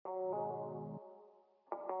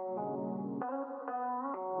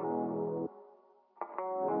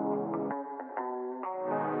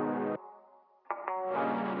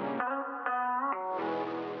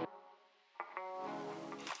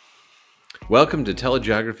Welcome to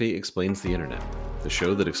TeleGeography Explains the Internet, the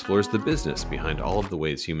show that explores the business behind all of the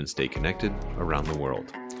ways humans stay connected around the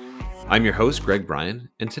world. I'm your host, Greg Bryan,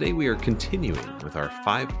 and today we are continuing with our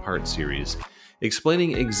 5-part series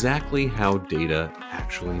explaining exactly how data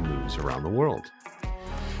actually moves around the world.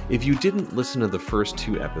 If you didn't listen to the first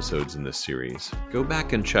 2 episodes in this series, go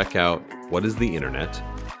back and check out what is the Internet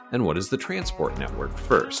and what is the transport network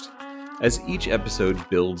first, as each episode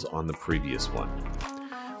builds on the previous one.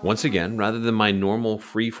 Once again, rather than my normal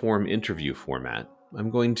free-form interview format, I'm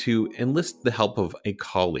going to enlist the help of a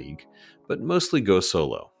colleague, but mostly go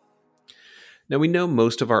solo. Now, we know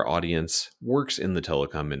most of our audience works in the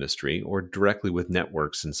telecom industry or directly with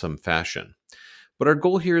networks in some fashion, but our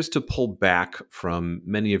goal here is to pull back from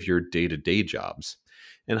many of your day-to-day jobs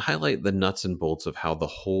and highlight the nuts and bolts of how the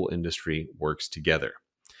whole industry works together.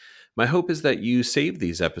 My hope is that you save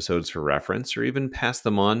these episodes for reference or even pass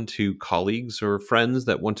them on to colleagues or friends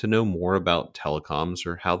that want to know more about telecoms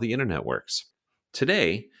or how the internet works.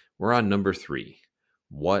 Today, we're on number 3.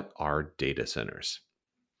 What are data centers?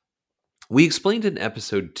 We explained in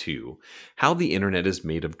episode 2 how the internet is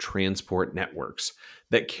made of transport networks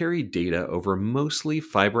that carry data over mostly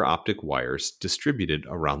fiber optic wires distributed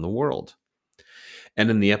around the world. And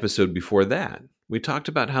in the episode before that, we talked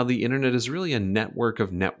about how the internet is really a network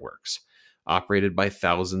of networks, operated by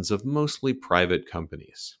thousands of mostly private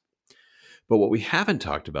companies. But what we haven't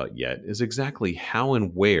talked about yet is exactly how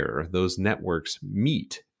and where those networks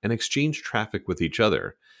meet and exchange traffic with each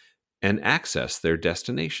other and access their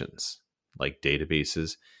destinations, like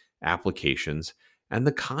databases, applications, and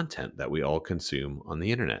the content that we all consume on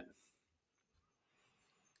the internet.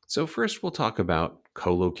 So first, we'll talk about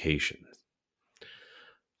co-location.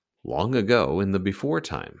 Long ago, in the before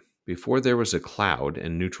time, before there was a cloud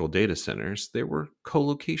and neutral data centers, there were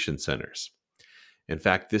co-location centers. In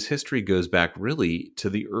fact, this history goes back really to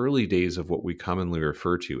the early days of what we commonly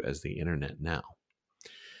refer to as the internet now.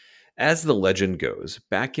 As the legend goes,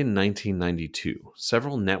 back in 1992,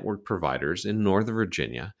 several network providers in Northern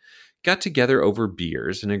Virginia got together over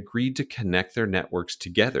beers and agreed to connect their networks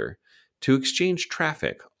together to exchange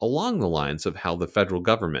traffic along the lines of how the federal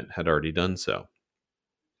government had already done so.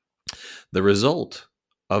 The result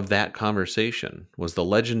of that conversation was the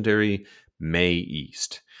legendary May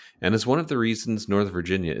East, and is one of the reasons Northern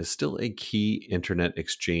Virginia is still a key internet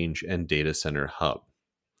exchange and data center hub.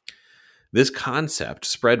 This concept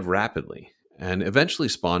spread rapidly and eventually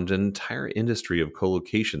spawned an entire industry of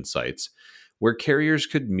co-location sites where carriers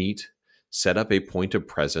could meet, set up a point of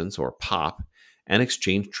presence or POP, and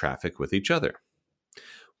exchange traffic with each other.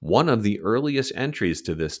 One of the earliest entries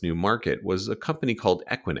to this new market was a company called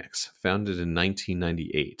Equinix, founded in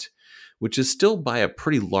 1998, which is still by a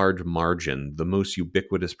pretty large margin the most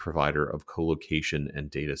ubiquitous provider of co-location and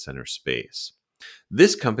data center space.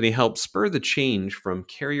 This company helped spur the change from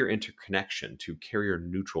carrier interconnection to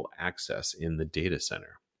carrier-neutral access in the data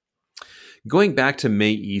center. Going back to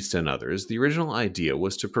May East and others, the original idea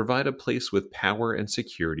was to provide a place with power and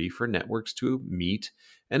security for networks to meet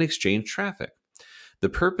and exchange traffic. The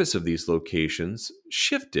purpose of these locations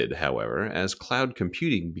shifted, however, as cloud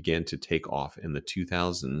computing began to take off in the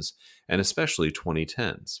 2000s and especially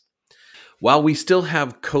 2010s. While we still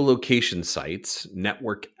have co-location sites,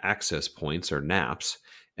 network access points or NAPs,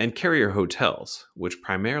 and carrier hotels, which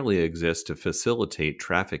primarily exist to facilitate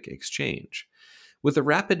traffic exchange, with the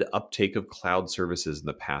rapid uptake of cloud services in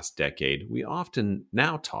the past decade, we often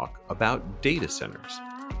now talk about data centers.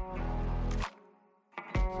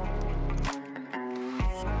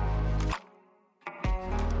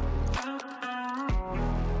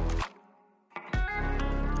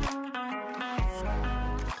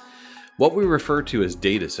 What we refer to as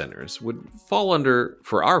data centers would fall under,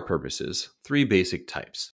 for our purposes, 3 basic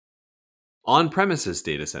types. On-premises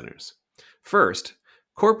data centers. First,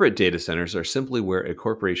 corporate data centers are simply where a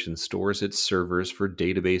corporation stores its servers for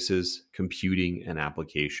databases, computing, and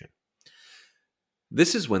application.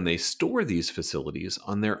 This is when they store these facilities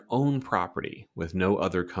on their own property with no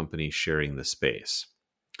other company sharing the space.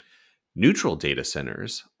 Neutral data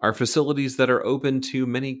centers are facilities that are open to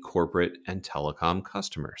many corporate and telecom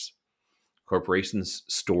customers. Corporations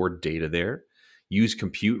store data there, use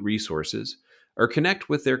compute resources, or connect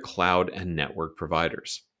with their cloud and network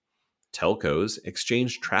providers. Telcos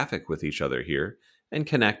exchange traffic with each other here and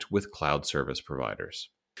connect with cloud service providers.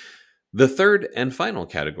 The third and final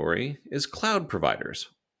category is cloud providers,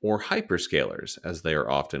 or hyperscalers as they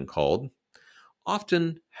are often called,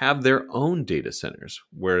 often have their own data centers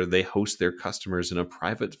where they host their customers in a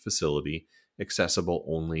private facility accessible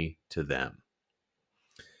only to them.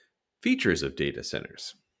 Features of data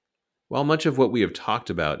centers. While much of what we have talked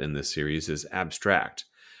about in this series is abstract,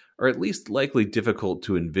 or at least likely difficult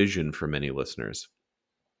to envision for many listeners.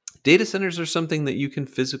 Data centers are something that you can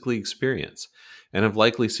physically experience and have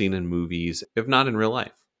likely seen in movies, if not in real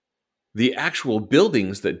life. The actual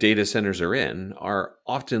buildings that data centers are in are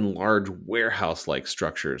often large warehouse like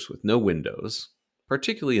structures with no windows,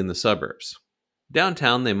 particularly in the suburbs.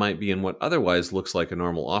 Downtown, they might be in what otherwise looks like a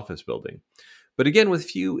normal office building, but again with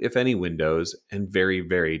few, if any, windows and very,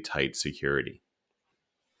 very tight security.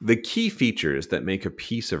 The key features that make a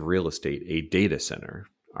piece of real estate a data center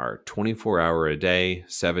are 24-hour a day,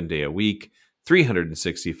 7-day a week,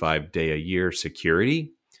 365-day a year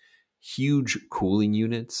security, huge cooling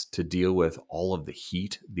units to deal with all of the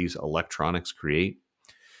heat these electronics create,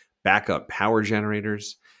 backup power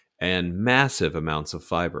generators, and massive amounts of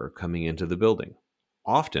fiber coming into the building,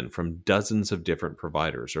 often from dozens of different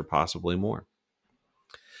providers or possibly more.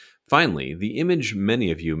 Finally, the image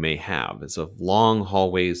many of you may have is of long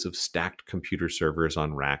hallways of stacked computer servers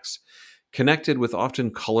on racks, connected with often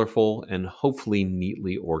colorful and hopefully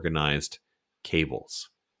neatly organized cables.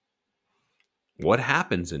 What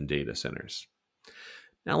happens in data centers?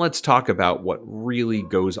 Now let's talk about what really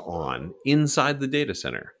goes on inside the data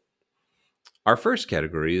center. Our first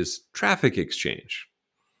category is traffic exchange.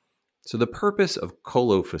 So the purpose of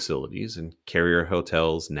colo facilities and carrier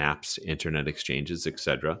hotels, NAPs, internet exchanges,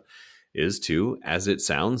 etc., is to, as it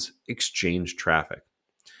sounds, exchange traffic.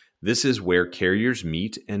 This is where carriers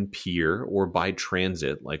meet and peer or by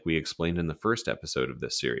transit, like we explained in the first episode of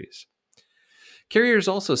this series. Carriers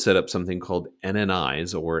also set up something called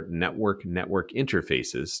NNIs, or network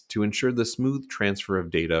interfaces, to ensure the smooth transfer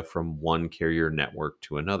of data from one carrier network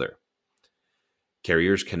to another.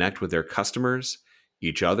 Carriers connect with their customers,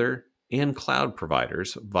 each other, and cloud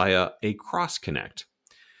providers via a cross-connect,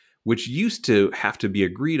 which used to have to be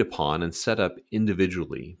agreed upon and set up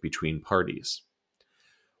individually between parties.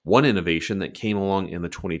 One innovation that came along in the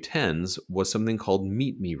 2010s was something called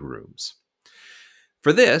Meet Me rooms.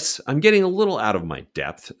 For this, I'm getting a little out of my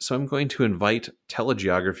depth, so I'm going to invite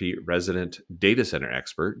TeleGeography resident data center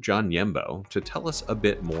expert John Yembo to tell us a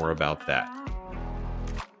bit more about that.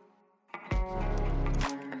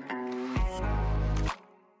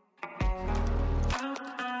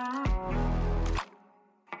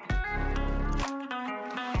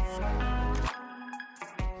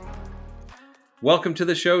 Welcome to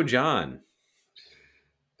the show, John.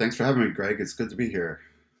 Thanks for having me, Greg. It's good to be here.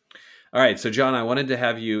 All right, so John, I wanted to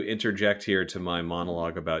have you interject here to my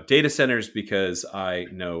monologue about data centers because I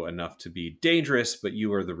know enough to be dangerous, but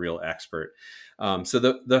you are the real expert. So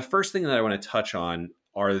the first thing that I want to touch on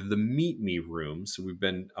are the Meet Me rooms. So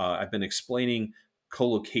I've been explaining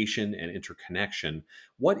co-location and interconnection.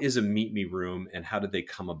 What is a Meet Me room, and how did they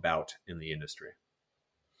come about in the industry?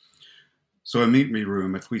 So a Meet Me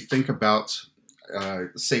room, if we think about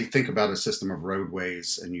think about a system of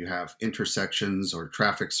roadways and you have intersections or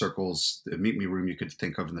traffic circles, the Meet Me room you could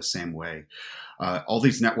think of in the same way. All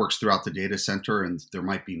these networks throughout the data center, and there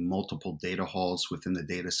might be multiple data halls within the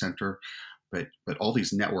data center, but all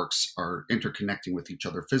these networks are interconnecting with each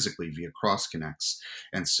other physically via cross connects.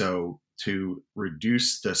 And so to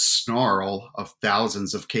reduce the snarl of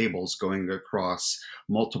thousands of cables going across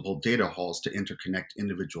multiple data halls to interconnect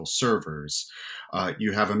individual servers,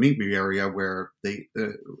 you have a Meet Me area where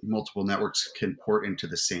multiple networks can port into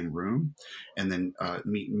the same room and then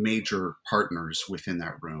meet major partners within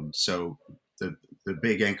that room. So the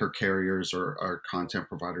big anchor carriers or content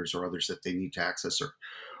providers or others that they need to access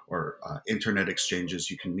or internet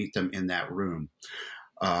exchanges, you can meet them in that room.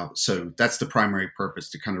 So that's the primary purpose,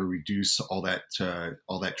 to kind of reduce all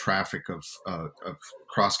that traffic of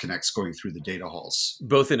cross connects going through the data halls.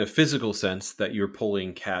 Both in a physical sense that you're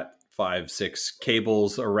pulling Cat 5, 6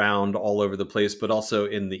 cables around all over the place, but also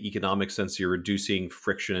in the economic sense, you're reducing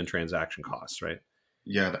friction and transaction costs, right?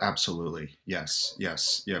 Yeah, absolutely. Yes.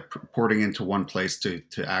 Yeah, porting into one place to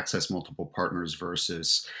access multiple partners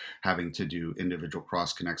versus having to do individual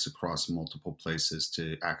cross connects across multiple places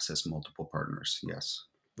to access multiple partners. Yes.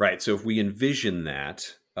 Right. So if we envision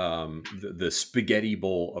that, the spaghetti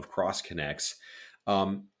bowl of cross connects,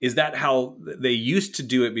 is that how they used to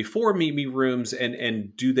do it before Meet Me rooms?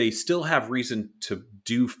 And do they still have reason to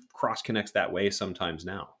do cross connects that way sometimes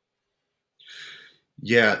now?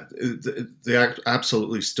 Yeah, they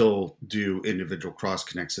absolutely still do individual cross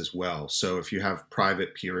connects as well. So if you have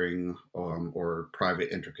private peering or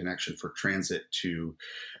private interconnection for transit to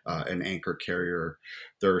an anchor carrier,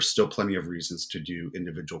 there are still plenty of reasons to do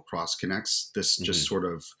individual cross connects. This just sort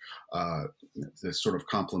of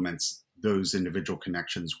complements those individual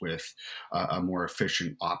connections with a more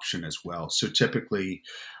efficient option as well. So typically,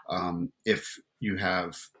 if you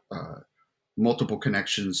have multiple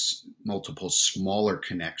connections, multiple smaller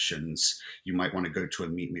connections, you might want to go to a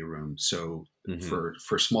meet me room. So Hmm.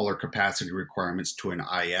 for smaller capacity requirements to an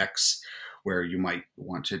IX, where you might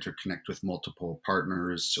want to interconnect with multiple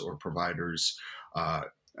partners or providers, uh,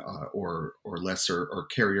 or lesser or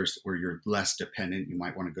carriers where you're less dependent, you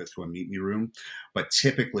might want to go through a meet me room. But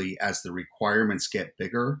typically, as the requirements get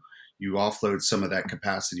bigger, you offload some of that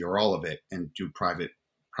capacity or all of it and do private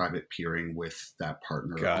peering with that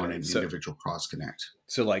partner Got on it. an So, individual cross connect.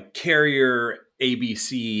 so like carrier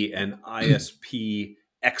ABC and ISP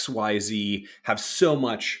XYZ have so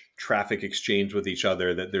much traffic exchange with each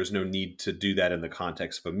other that there's no need to do that in the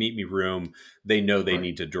context of a meet me room. They know they Right.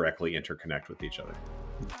 need to directly interconnect with each other.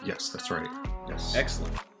 Yes, that's right. Yes.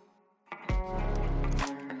 Excellent.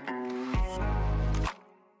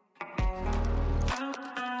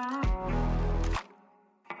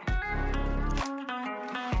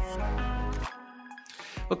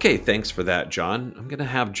 Okay, thanks for that, John. I'm going to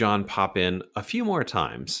have John pop in a few more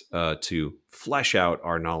times to flesh out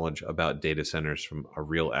our knowledge about data centers from a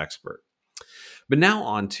real expert. But now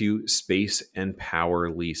on to space and power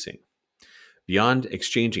leasing. Beyond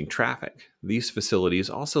exchanging traffic, these facilities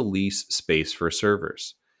also lease space for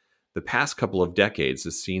servers. The past couple of decades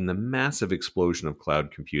has seen the massive explosion of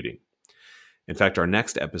cloud computing. In fact, our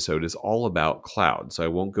next episode is all about cloud, so I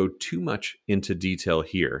won't go too much into detail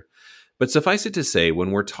here. But suffice it to say,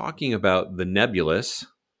 when we're talking about the nebulous,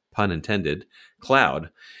 pun intended,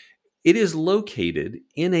 cloud, it is located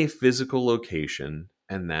in a physical location,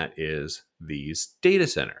 and that is these data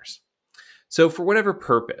centers. So, for whatever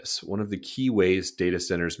purpose, one of the key ways data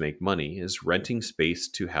centers make money is renting space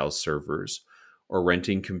to house servers or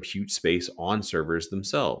renting compute space on servers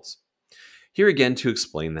themselves. Here again to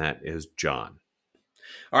explain that is John.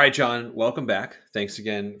 All right, John, welcome back. Thanks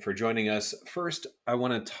again for joining us. First, I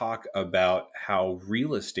want to talk about how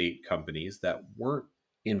real estate companies that weren't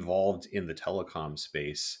involved in the telecom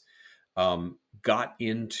space got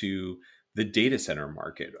into the data center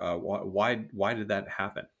market. Why did that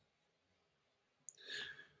happen?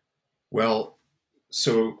 Well,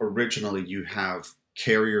 so originally you have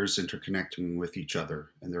carriers interconnecting with each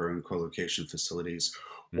other in their own co-location facilities,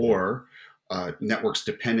 Hmm. or networks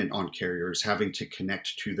dependent on carriers having to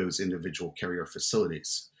connect to those individual carrier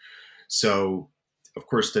facilities. So, of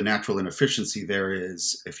course, the natural inefficiency there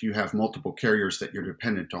is if you have multiple carriers that you're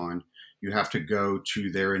dependent on, you have to go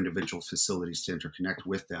to their individual facilities to interconnect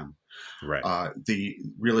with them. Right. The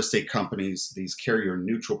real estate companies, these carrier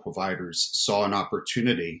neutral providers, saw an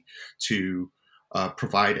opportunity to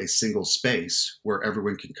provide a single space where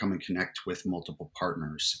everyone can come and connect with multiple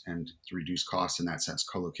partners and to reduce costs in that sense,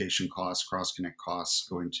 co-location costs, cross-connect costs,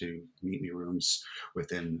 going to meet me rooms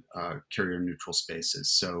within carrier neutral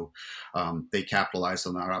spaces. So they capitalized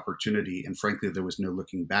on that opportunity. And frankly, there was no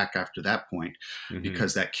looking back after that point, Hmm.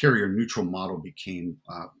 because that carrier neutral model became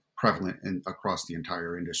prevalent across the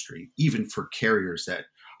entire industry, even for carriers that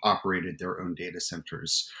operated their own data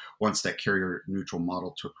centers. Once that carrier neutral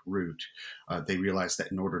model took root, they realized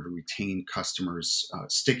that in order to retain customers'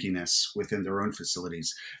 stickiness within their own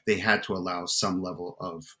facilities, they had to allow some level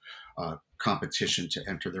of competition to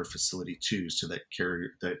enter their facility too, so that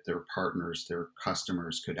that their partners, their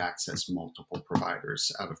customers, could access multiple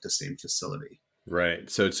providers out of the same facility. Right.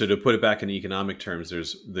 So to put it back in economic terms,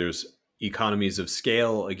 there's economies of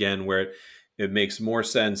scale again where it makes more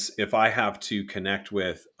sense if I have to connect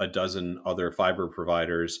with a dozen other fiber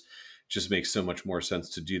providers. Just makes so much more sense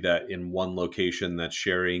to do that in one location that's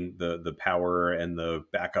sharing the power and the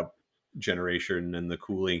backup generation and the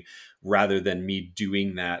cooling, rather than me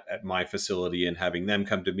doing that at my facility and having them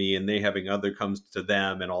come to me and they having other comes to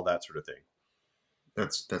them and all that sort of thing.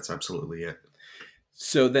 That's absolutely it.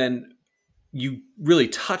 So then you really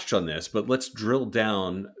touched on this, but let's drill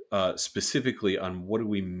down specifically on what do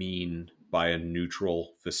we mean by a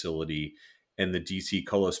neutral facility in the DC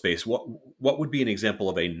colo space. What would be an example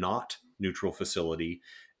of a not neutral facility,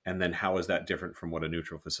 and then how is that different from what a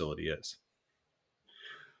neutral facility is?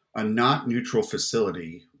 A not neutral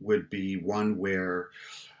facility would be one where,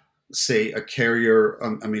 say, a carrier,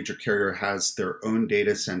 a major carrier, has their own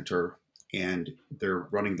data center and they're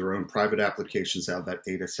running their own private applications out of that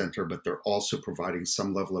data center, but they're also providing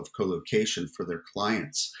some level of co-location for their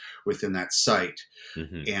clients within that site.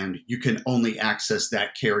 Hmm. And you can only access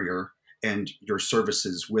that carrier and your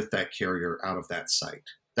services with that carrier out of that site.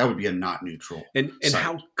 That would be a not neutral And site.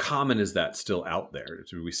 how common is that still out there?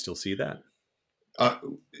 Do we still see that? Uh,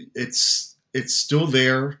 it's still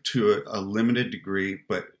there to a limited degree,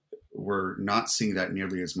 but we're not seeing that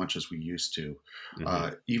nearly as much as we used to. Hmm.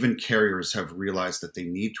 Even carriers have realized that they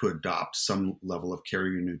need to adopt some level of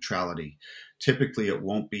carrier neutrality typically it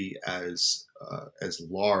won't be as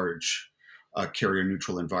large a carrier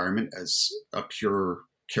neutral environment as a pure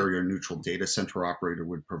carrier neutral data center operator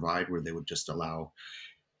would provide, where they would just allow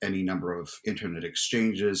any number of internet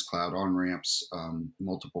exchanges, cloud on ramps,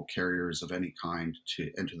 multiple carriers of any kind to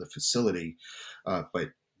enter the facility.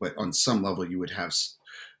 But on some level, you would have,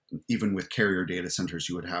 even with carrier data centers,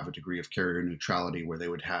 you would have a degree of carrier neutrality where they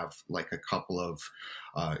would have like a couple of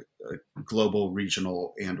uh, global,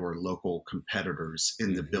 regional, and or local competitors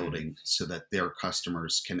in the building, so that their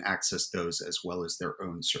customers can access those as well as their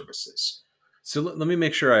own services. So let me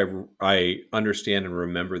make sure I understand and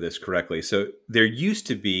remember this correctly. So there used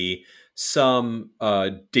to be some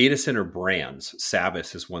data center brands.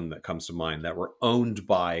 Savvis is one that comes to mind, that were owned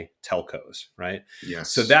by telcos, right? So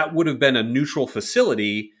Yes. that would have been a neutral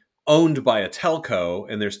facility owned by a telco,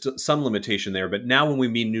 and there's some limitation there. But now when we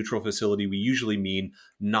mean neutral facility, we usually mean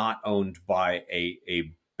not owned by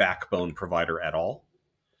a backbone provider at all.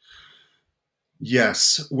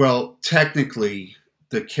 Yes. Well, technically,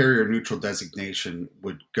 the carrier neutral designation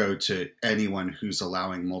would go to anyone who's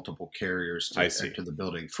allowing multiple carriers to I see. enter the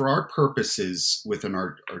building. For our purposes within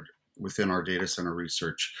our data center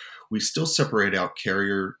research, we still separate out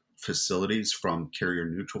carrier facilities from carrier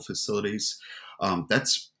neutral facilities.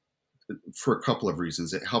 That's for a couple of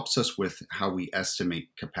reasons. It helps us with how we estimate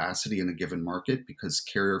capacity in a given market, because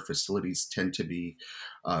carrier facilities tend to be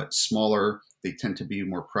smaller. They tend to be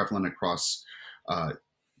more prevalent across uh,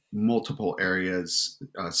 multiple areas,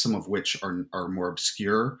 some of which are more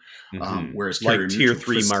obscure, whereas carrier Like tier neutral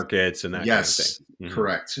three markets and that kind of thing. yes,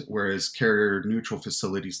 correct. Whereas carrier neutral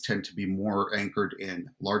facilities tend to be more anchored in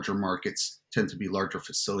larger markets, tend to be larger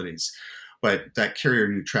facilities, but that carrier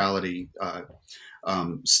neutrality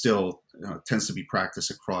still tends to be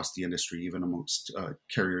practiced across the industry, even amongst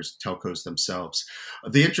carriers, telcos themselves.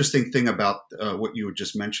 The interesting thing about what you had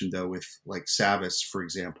just mentioned, though, with like Savvis, for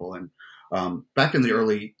example, and back in the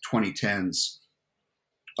early 2010s,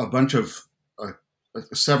 a bunch of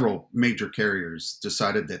several major carriers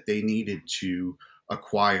decided that they needed to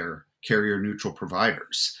acquire carrier neutral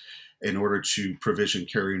providers in order to provision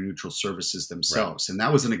carrier neutral services themselves. Right. And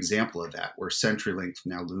that was an example of that, where CenturyLink,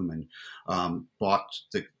 now Lumen, bought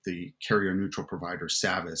the carrier neutral provider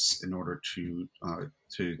Savvis in order to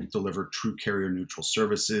deliver true carrier neutral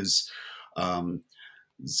services.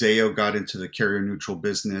 Zayo got into the carrier neutral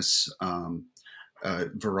business.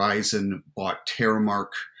 Verizon bought Terramark,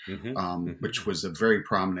 which was a very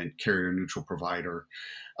prominent carrier neutral provider.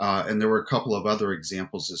 And there were a couple of other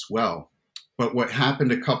examples as well. But what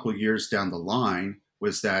happened a couple of years down the line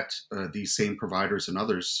was that these same providers and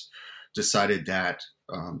others decided that,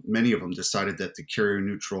 many of them decided that the carrier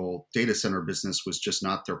neutral data center business was just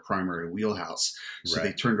not their primary wheelhouse. So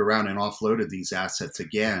they turned around and offloaded these assets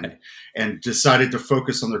again and decided to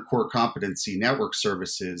focus on their core competency, network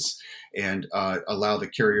services, and allow the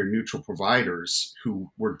carrier neutral providers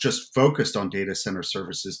who were just focused on data center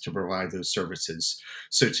services to provide those services.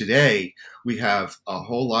 So today we have a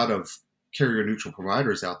whole lot of carrier neutral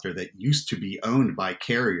providers out there that used to be owned by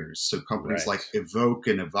carriers. So companies like Evoke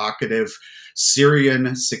and Evocative, Sirian,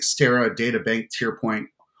 Sixtera, DataBank, TierPoint,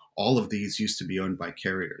 all of these used to be owned by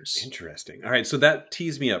carriers. Interesting. All right. So that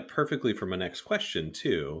tees me up perfectly for my next question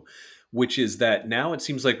too, which is that now it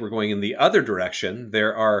seems like we're going in the other direction.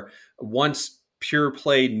 There are once pure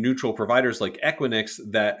play neutral providers like Equinix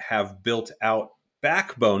that have built out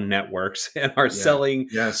backbone networks and are selling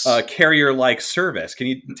carrier-like service. Can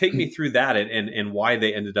you take me through that and why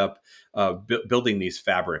they ended up building these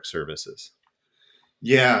fabric services?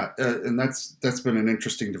 Yeah, and that's been an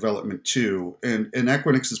interesting development too. And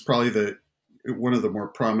Equinix is probably one of the more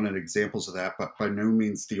prominent examples of that, but by no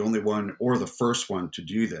means the only one or the first one to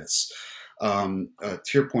do this.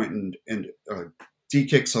 TierPoint and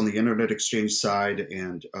DKIX on the Internet Exchange side,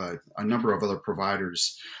 and a number of other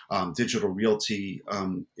providers. Digital Realty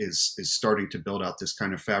is starting to build out this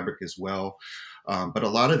kind of fabric as well. But a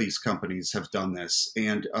lot of these companies have done this.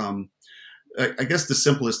 And I guess the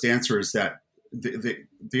simplest answer is that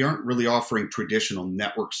they aren't really offering traditional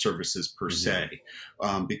network services per se,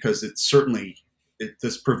 because it's certainly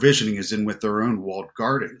this provisioning is in with their own walled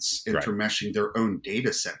gardens, intermeshing their own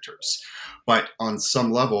data centers. But on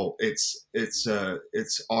some level, it's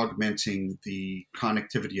augmenting the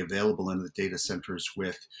connectivity available in the data centers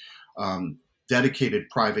with dedicated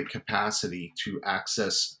private capacity to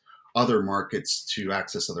access other markets, to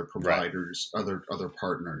access other providers, other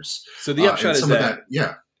partners. So the upshot is that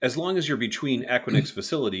as long as you're between Equinix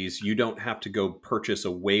facilities, you don't have to go purchase a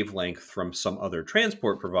wavelength from some other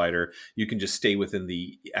transport provider. You can just stay within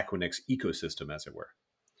the Equinix ecosystem, as it were.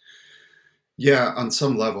 Yeah, on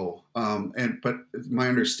some level, but my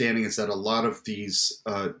understanding is that a lot of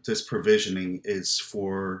this provisioning is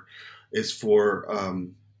for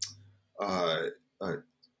uh, uh,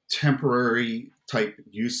 temporary type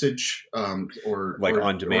usage, Like on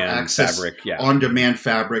or demand access fabric? Yeah. on demand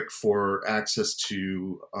fabric for access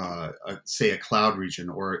to say a cloud region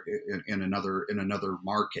or in another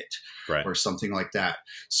market Right. or something like that.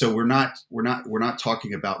 So we're not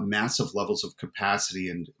talking about massive levels of capacity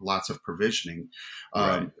and lots of provisioning.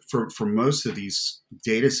 Right. For most of these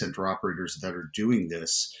data center operators that are doing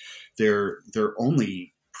this, they're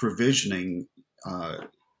only provisioning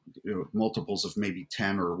multiples of maybe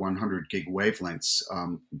 10 or 100 gig wavelengths.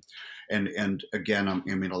 And again,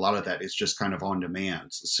 I mean, a lot of that is just kind of on demand.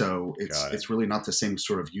 So Got it. it's really not the same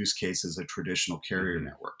sort of use case as a traditional carrier Hmm.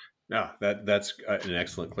 network. Yeah, that's an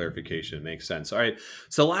excellent clarification. It makes sense. All right.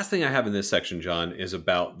 So, the last thing I have in this section, John, is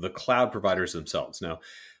about the cloud providers themselves. Now,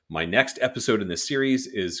 my next episode in this series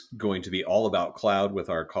is going to be all about cloud with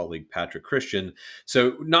our colleague Patrick Christian.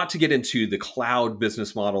 So, not to get into the cloud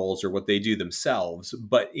business models or what they do themselves,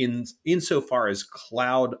 but insofar as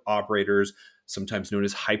cloud operators, sometimes known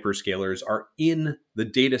as hyperscalers, are in the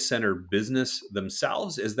data center business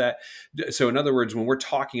themselves, is that so? In other words, when we're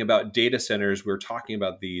talking about data centers, we're talking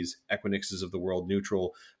about these Equinixes of the world,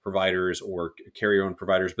 neutral providers or carrier-owned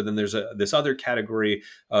providers. But then there's this other category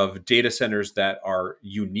of data centers that are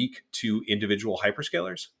unique to individual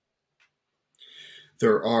hyperscalers.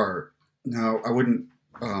 There are now. I wouldn't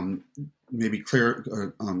um, maybe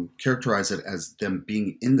characterize it as them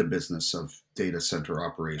being in the business of data center Ah,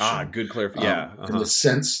 operation, good clarification. Yeah. in the Uh-huh.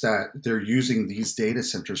 sense that they're using these data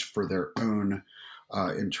centers for their own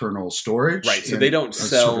internal storage Right. So they and don't service.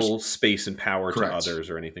 sell space and power to Correct. others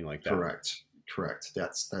or anything like that. Correct.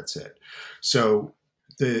 That's it. So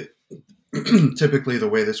the typically the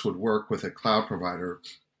way this would work with a cloud provider,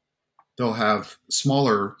 they'll have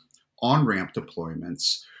smaller on-ramp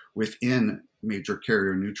deployments within major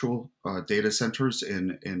carrier neutral data centers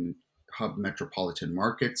in hub metropolitan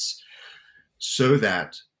markets, so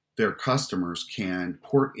that their customers can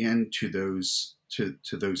port into those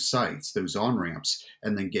sites, those on ramps,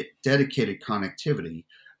 and then get dedicated connectivity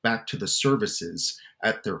back to the services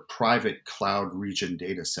at their private cloud region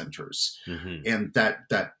data centers. Hmm. And that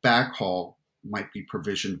backhaul might be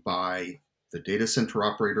provisioned by the data center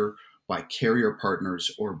operator, by carrier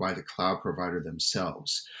partners, or by the cloud provider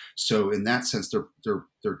themselves. So in that sense,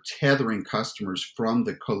 they're tethering customers from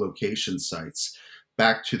the colocation sites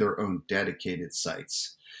back to their own dedicated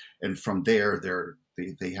sites, and from there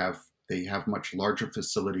they have much larger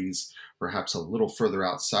facilities, perhaps a little further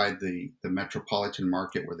outside the metropolitan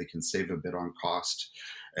market, where they can save a bit on cost,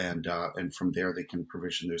 and from there they can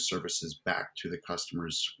provision those services back to the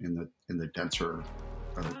customers in the denser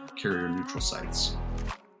carrier neutral sites.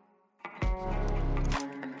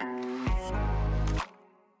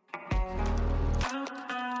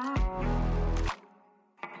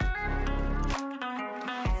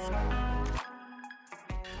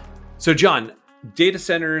 So, John, data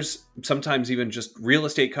centers, sometimes even just real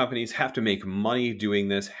estate companies, have to make money doing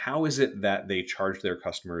this. How is it that they charge their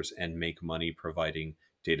customers and make money providing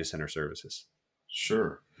data center services?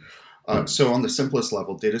 Sure. So on the simplest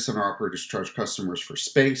level, data center operators charge customers for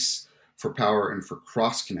space, for power, and for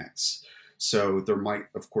cross connects. So there might,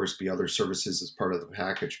 of course, be other services as part of the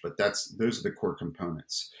package, but those are the core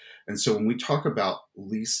components. And so when we talk about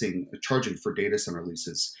leasing, charging for data center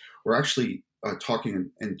leases, we're actually talking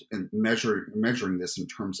and measuring this in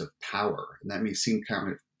terms of power. And that may seem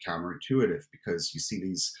kind of counterintuitive, because you see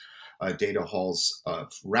these data halls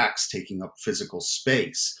of racks taking up physical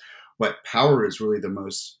space, but power is really the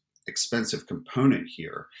most expensive component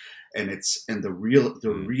here, and Mm, the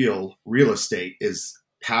real estate is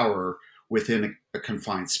power within a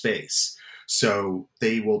confined space. So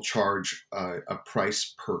they will charge a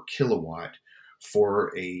price per kilowatt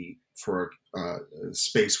for a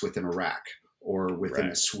space within a rack or within a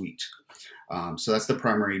right. suite. So that's the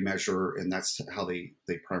primary measure, and that's how they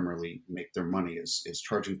primarily make their money, is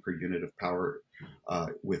charging per unit of power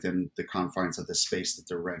within the confines of the space that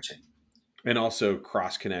they're renting. And also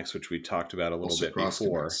cross connects, which we talked about a little Also bit cross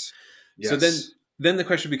before. connects. So then Yes. then the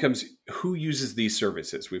question becomes, who uses these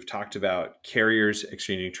services? We've talked about carriers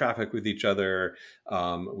exchanging traffic with each other.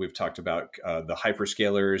 We've talked about the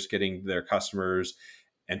hyperscalers getting their customers.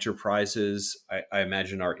 Enterprises, I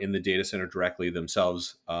imagine, are in the data center directly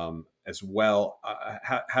themselves as well.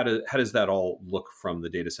 How does that all look from the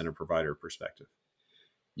data center provider perspective?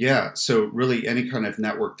 Yeah. So really, any kind of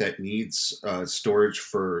network that needs storage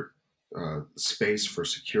for space, for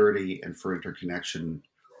security, and for interconnection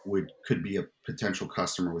could be a potential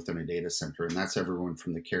customer within a data center, and that's everyone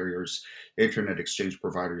from the carriers, internet exchange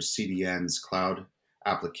providers, CDNs, cloud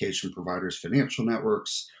application providers, financial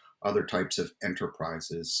networks, other types of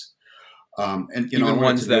enterprises. And I Even wanted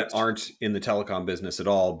ones to that note. aren't in the telecom business at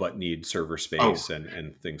all, but need server Oh, space and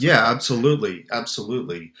things like yeah, that. absolutely,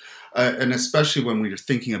 absolutely, and especially when we're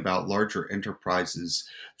thinking about larger enterprises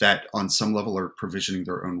that, on some level, are provisioning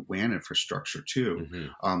their own WAN infrastructure too.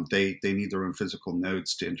 Hmm. They need their own physical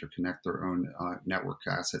nodes to interconnect their own network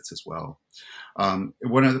assets as well.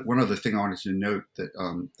 One other thing I wanted to note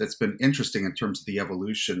that's been interesting in terms of the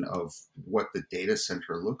evolution of what the data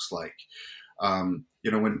center looks like.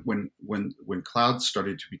 When clouds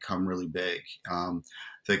started to become really big,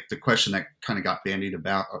 the question that kind of got bandied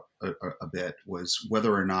about a bit was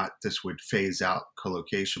whether or not this would phase out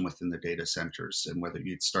colocation within the data centers and whether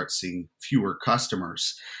you'd start seeing fewer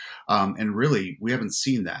customers. And really, we haven't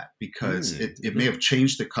seen that because it may Mm-hmm. have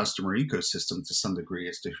changed the customer ecosystem to some degree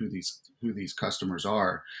as to who these customers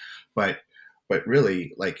are, but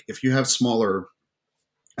really, like, if you have smaller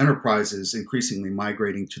enterprises increasingly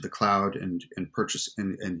migrating to the cloud and purchase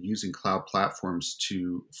and using cloud platforms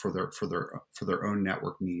to for their own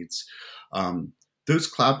network needs. Those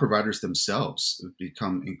cloud providers themselves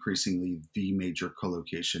become increasingly the major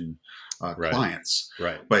colocation Right. clients,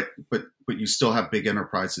 Right. but you still have big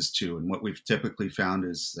enterprises too. And what we've typically found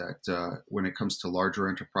is that when it comes to larger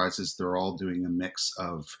enterprises, they're all doing a mix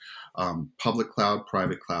of public cloud,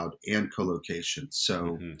 private cloud, and colocation.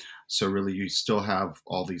 Hmm. So really, you still have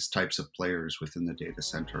all these types of players within the data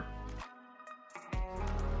center.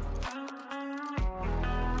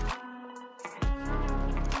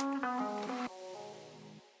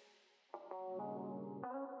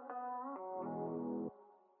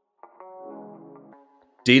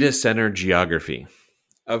 Data center geography.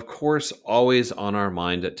 Of course, always on our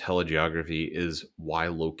mind at TeleGeography is why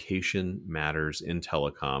location matters in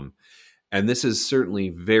telecom. And this is certainly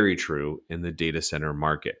very true in the data center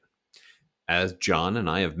market. As John and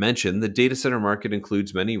I have mentioned, the data center market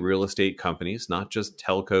includes many real estate companies, not just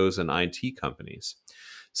telcos and IT companies.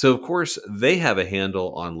 So, of course, they have a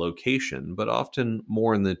handle on location, but often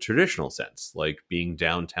more in the traditional sense, like being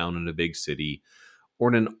downtown in a big city or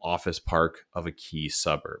in an office park of a key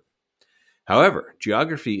suburb. However,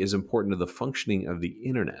 geography is important to the functioning of the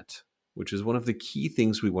internet, which is one of the key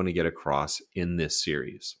things we want to get across in this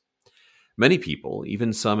series. Many people,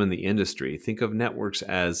 even some in the industry, think of networks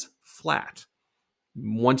as flat.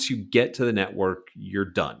 Once you get to the network, you're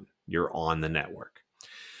done. You're on the network.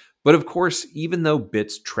 But of course, even though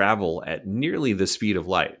bits travel at nearly the speed of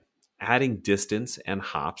light, adding distance and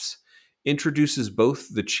hops introduces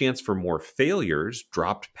both the chance for more failures,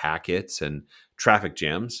 dropped packets, and traffic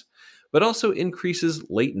jams, but also increases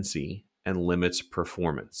latency and limits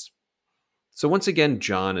performance. So, once again,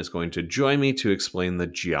 John is going to join me to explain the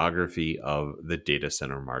geography of the data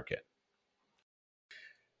center market.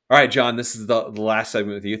 All right, John, this is the last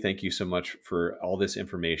segment with you. Thank you so much for all this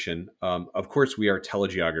information. Of course, we are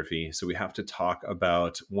telegeography, so we have to talk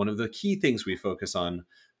about one of the key things we focus on,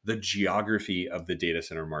 the geography of the data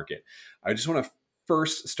center market. I just want to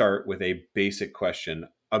first start with a basic question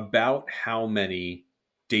about how many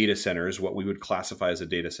data centers, what we would classify as a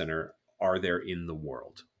data center, are there in the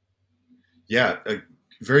world? Yeah, a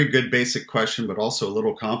very good basic question, but also a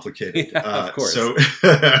little complicated. Yeah, of course. So,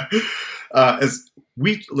 as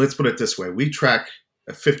we let's put it this way, we track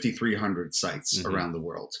 5,300 sites Hmm. around the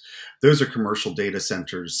world. Those are commercial data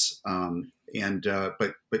centers,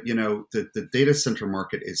 but the data center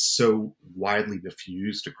market is so widely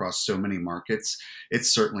diffused across so many markets.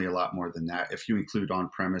 It's certainly a lot more than that. If you include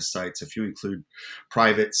on-premise sites, if you include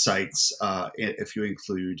private sites, if you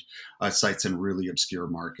include sites in really obscure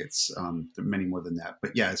markets, there are many more than that.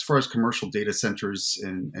 But yeah, as far as commercial data centers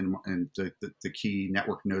and the key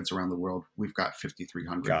network nodes around the world, we've got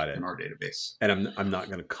 5,300 Got in it. our database. And I'm not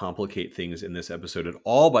going to complicate things in this episode at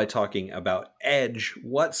all by talking about edge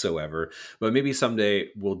whatsoever. But maybe someday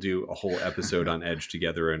we'll do a whole episode on edge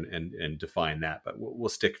together and define that. But we'll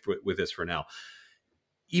stick with this for now.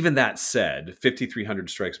 Even that said, 5,300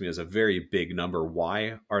 strikes me as a very big number.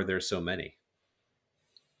 Why are there so many?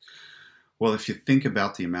 Well, if you think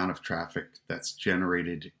about the amount of traffic that's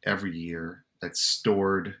generated every year, that's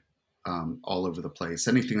stored all over the place.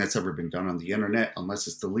 Anything that's ever been done on the internet, unless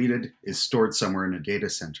it's deleted, is stored somewhere in a data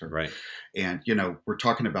center. Right. And, we're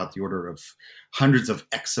talking about the order of hundreds of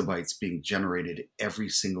exabytes being generated every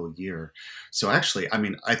single year. So actually,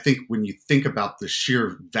 I think when you think about the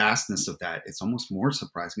sheer vastness of that, it's almost more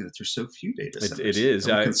surprising that there's so few data centers. It is.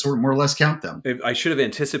 We can sort of more or less count them. I should have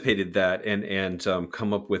anticipated that and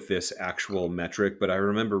come up with this actual metric, but I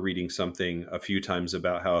remember reading something a few times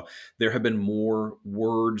about how there have been more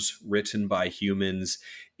words written by humans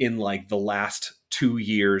in like the last 2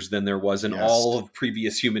 years than there was in all of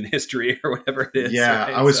previous human history or whatever it is. Yeah,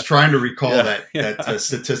 right? I was trying to recall that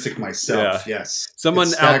statistic myself. Yeah. Yes. Someone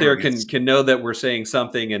out there can know that we're saying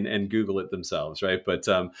something and Google it themselves, right? But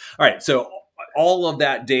all right, so all of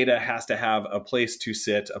that data has to have a place to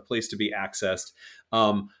sit, a place to be accessed.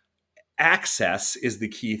 Access is the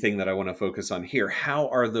key thing that I want to focus on here. How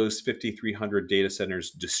are those 5,300 data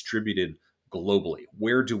centers distributed globally?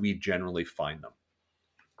 Where do we generally find them?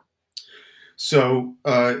 So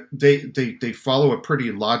they follow a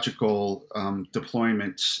pretty logical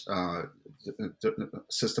deployment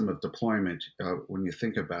system of deployment when you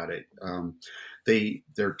think about it.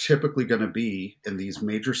 They're typically going to be in these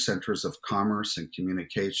major centers of commerce and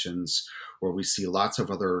communications where we see lots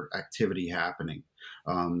of other activity happening.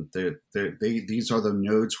 These are the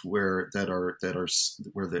nodes where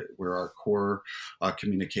our core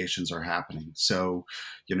communications are happening. So,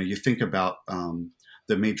 you think about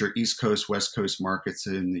the major East Coast, West Coast markets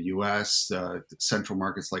in the U.S., central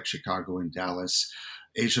markets like Chicago and Dallas,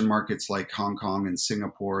 Asian markets like Hong Kong and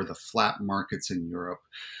Singapore, the flat markets in Europe.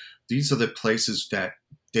 These are the places that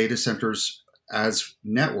data centers as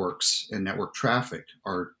networks and network traffic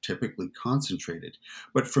are typically concentrated.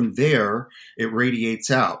 But from there, it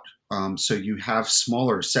radiates out. So you have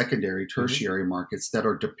smaller secondary, tertiary markets that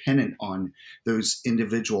are dependent on those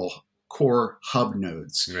individual core hub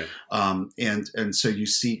nodes. Right. And so you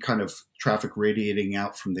see kind of traffic radiating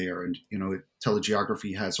out from there. And,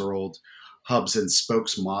 TeleGeography has our old hubs and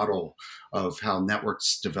spokes model of how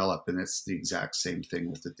networks develop. And it's the exact same thing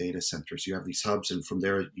with the data centers. You have these hubs, and from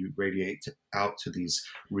there you radiate out to these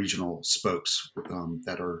regional spokes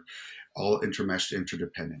that are all intermeshed,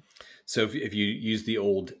 interdependent. So if you use the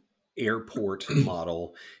old airport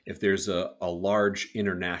model, if there's a large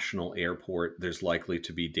international airport, there's likely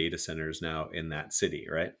to be data centers now in that city,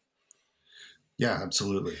 right? Yeah,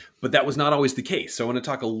 absolutely. But that was not always the case. So I want to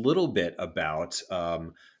talk a little bit about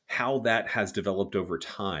how that has developed over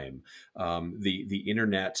time. The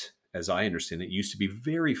internet, as I understand it, used to be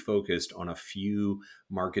very focused on a few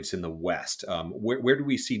markets in the West. Where do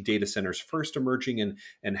we see data centers first emerging,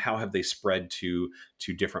 and how have they spread to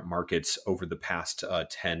different markets over the past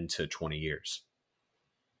 10 to 20 years?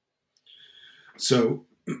 So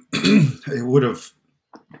it would have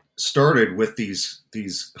started with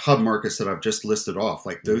these hub markets that I've just listed off,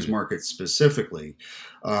 like those markets specifically.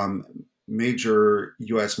 Major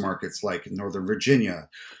U.S. markets like Northern Virginia,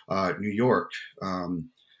 New York,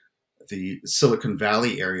 the Silicon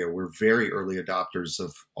Valley area were very early adopters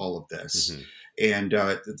of all of this. And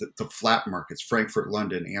the flat markets, Frankfurt,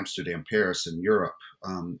 London, Amsterdam, Paris, and Europe,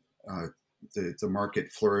 the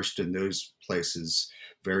market flourished in those places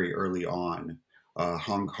very early on.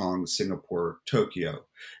 Hong Kong, Singapore, Tokyo,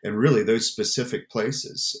 and really those specific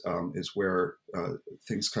places is where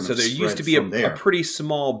things kind of. So there used to be a pretty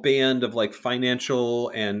small band of like financial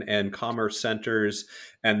and commerce centers,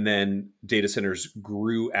 and then data centers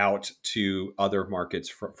grew out to other markets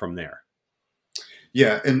from there.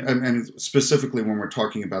 Yeah, and specifically when we're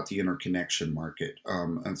talking about the interconnection market,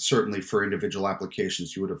 and certainly for individual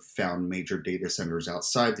applications, you would have found major data centers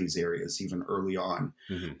outside these areas even early on.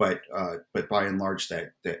 But by and large,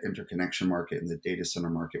 that interconnection market and the data center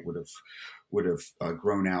market would have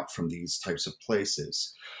grown out from these types of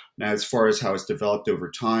places. Now, as far as how it's developed over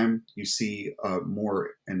time, you see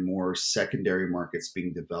more and more secondary markets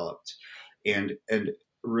being developed, and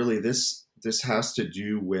really this has to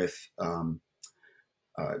do with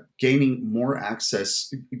getting more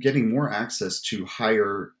access to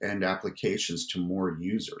higher end applications to more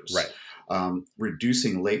users, right?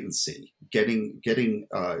 Reducing latency, getting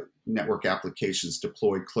network applications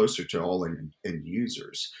deployed closer to all end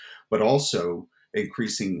users, but also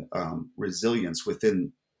increasing resilience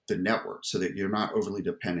within the network so that you're not overly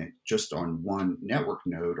dependent just on one network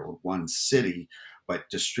node or one city, but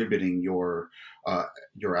distributing your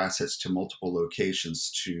assets to multiple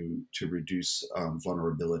locations to reduce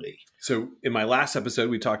vulnerability. So in my last episode,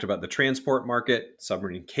 we talked about the transport market,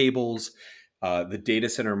 submarine cables. The data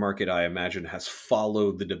center market, I imagine, has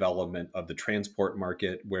followed the development of the transport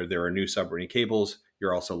market. Where there are new submarine cables,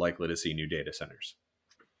 you're also likely to see new data centers.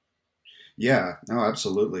 Yeah, no,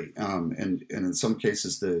 absolutely. And in some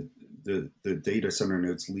cases, the data center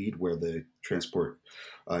nodes lead where the transport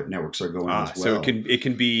networks are going as So well. it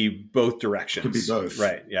can be both Could be directions. both.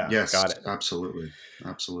 Right. Yeah. Yes, Got it. absolutely,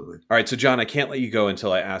 absolutely. All right. So, John, I can't let you go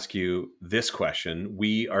until I ask you this question.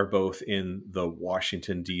 We are both in the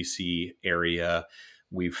Washington, D.C. area.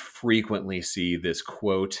 We frequently see this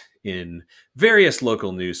quote in various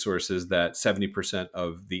local news sources that 70%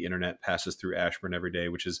 of the internet passes through Ashburn every day,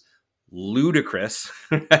 which is ludicrous.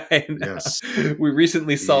 Right? Yes, We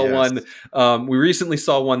recently saw yes, one. We recently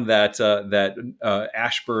saw one that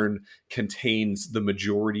Ashburn contains the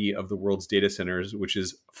majority of the world's data centers, which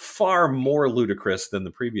is far more ludicrous than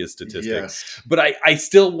the previous statistic. yes. But I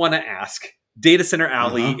still want to ask: Data Center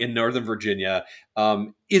Alley Uh-huh. in Northern Virginia,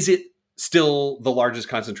 is it still the largest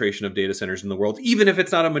concentration of data centers in the world? Even if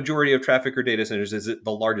it's not a majority of traffic or data centers, is it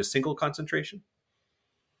the largest single concentration?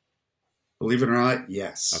 Believe it or not,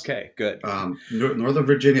 yes. Okay, good. Northern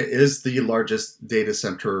Virginia is the largest data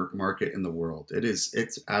center market in the world.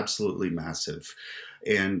 It's absolutely massive,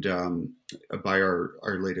 and by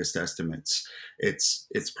our latest estimates,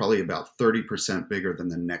 it's probably about 30% bigger than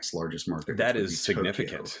the next largest market, which That would be is Tokyo.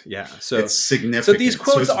 significant. Yeah. It's So these significant. So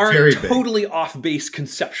quotes it's aren't very big. totally off base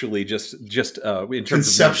conceptually, just in terms of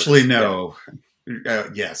Conceptually, numbers. Yeah. no.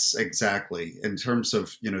 Yes, exactly. In terms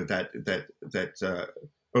of that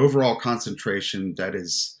overall concentration, that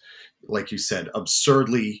is, like you said,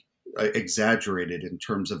 absurdly exaggerated in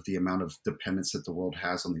terms of the amount of dependence that the world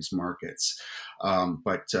has on these markets.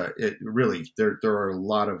 But it really, there are a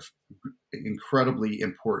lot of incredibly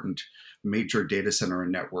important major data center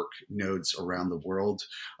and network nodes around the world.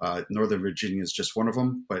 Northern Virginia is just one of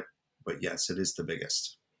them, but yes, it is the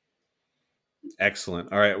biggest.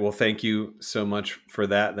 Excellent. All right. Well, thank you so much for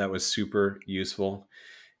that. That was super useful.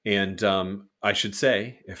 And I should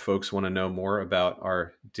say, if folks want to know more about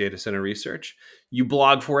our data center research, you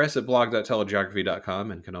blog for us at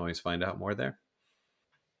blog.telegeography.com and can always find out more there.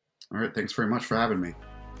 All right. Thanks very much for having me.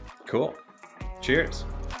 Cool. Cheers.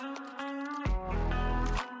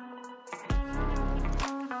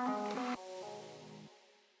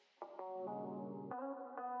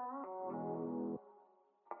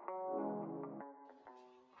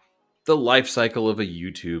 The life cycle of a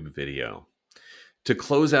YouTube video. To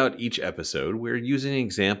close out each episode, we're using an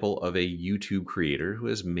example of a YouTube creator who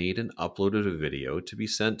has made and uploaded a video to be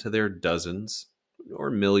sent to their dozens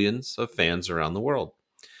or millions of fans around the world.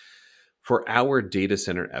 For our data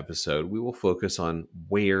center episode, we will focus on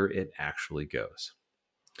where it actually goes.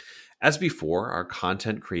 As before, our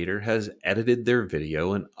content creator has edited their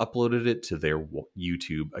video and uploaded it to their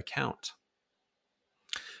YouTube account.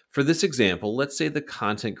 For this example, let's say the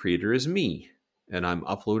content creator is me, and I'm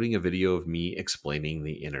uploading a video of me explaining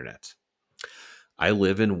the internet. I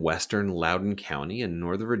live in western Loudoun County in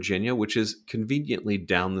Northern Virginia, which is conveniently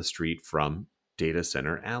down the street from Data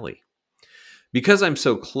Center Alley. Because I'm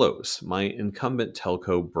so close, my incumbent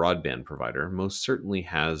telco broadband provider most certainly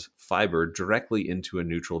has fiber directly into a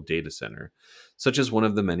neutral data center, such as one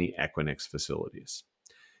of the many Equinix facilities.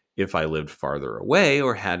 If I lived farther away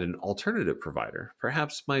or had an alternative provider,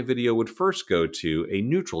 perhaps my video would first go to a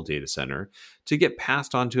neutral data center to get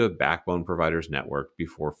passed onto a backbone provider's network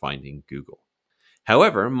before finding Google.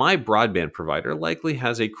 However, my broadband provider likely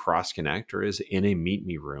has a cross connect or is in a meet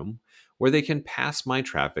me room where they can pass my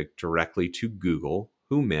traffic directly to Google,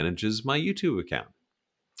 who manages my YouTube account.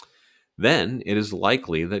 Then it is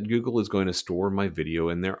likely that Google is going to store my video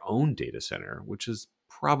in their own data center, which is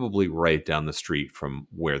probably right down the street from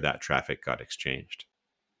where that traffic got exchanged.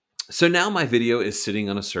 So now my video is sitting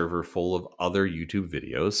on a server full of other YouTube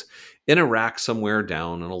videos in a rack somewhere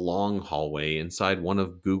down in a long hallway inside one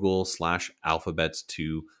of Google/Alphabet's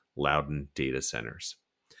 2 Loudoun data centers.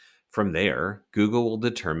 From there, Google will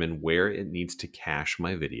determine where it needs to cache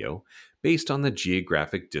my video based on the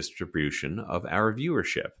geographic distribution of our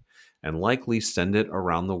viewership, and likely send it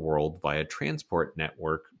around the world via transport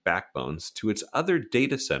network backbones to its other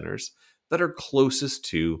data centers that are closest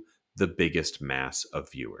to the biggest mass of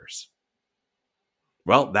viewers.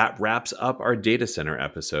 Well, that wraps up our data center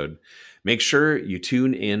episode. Make sure you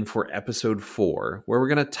tune in for episode 4, where we're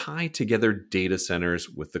going to tie together data centers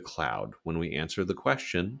with the cloud when we answer the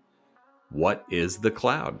question, what is the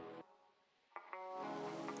cloud?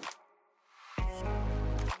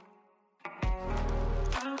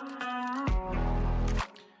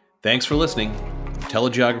 Thanks for listening.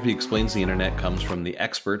 TeleGeography Explains the Internet comes from the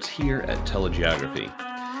experts here at TeleGeography.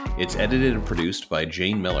 It's edited and produced by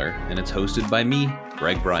Jane Miller, and it's hosted by me,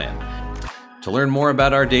 Greg Bryan. To learn more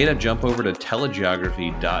about our data, jump over to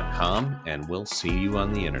telegeography.com, and we'll see you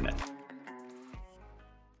on the internet.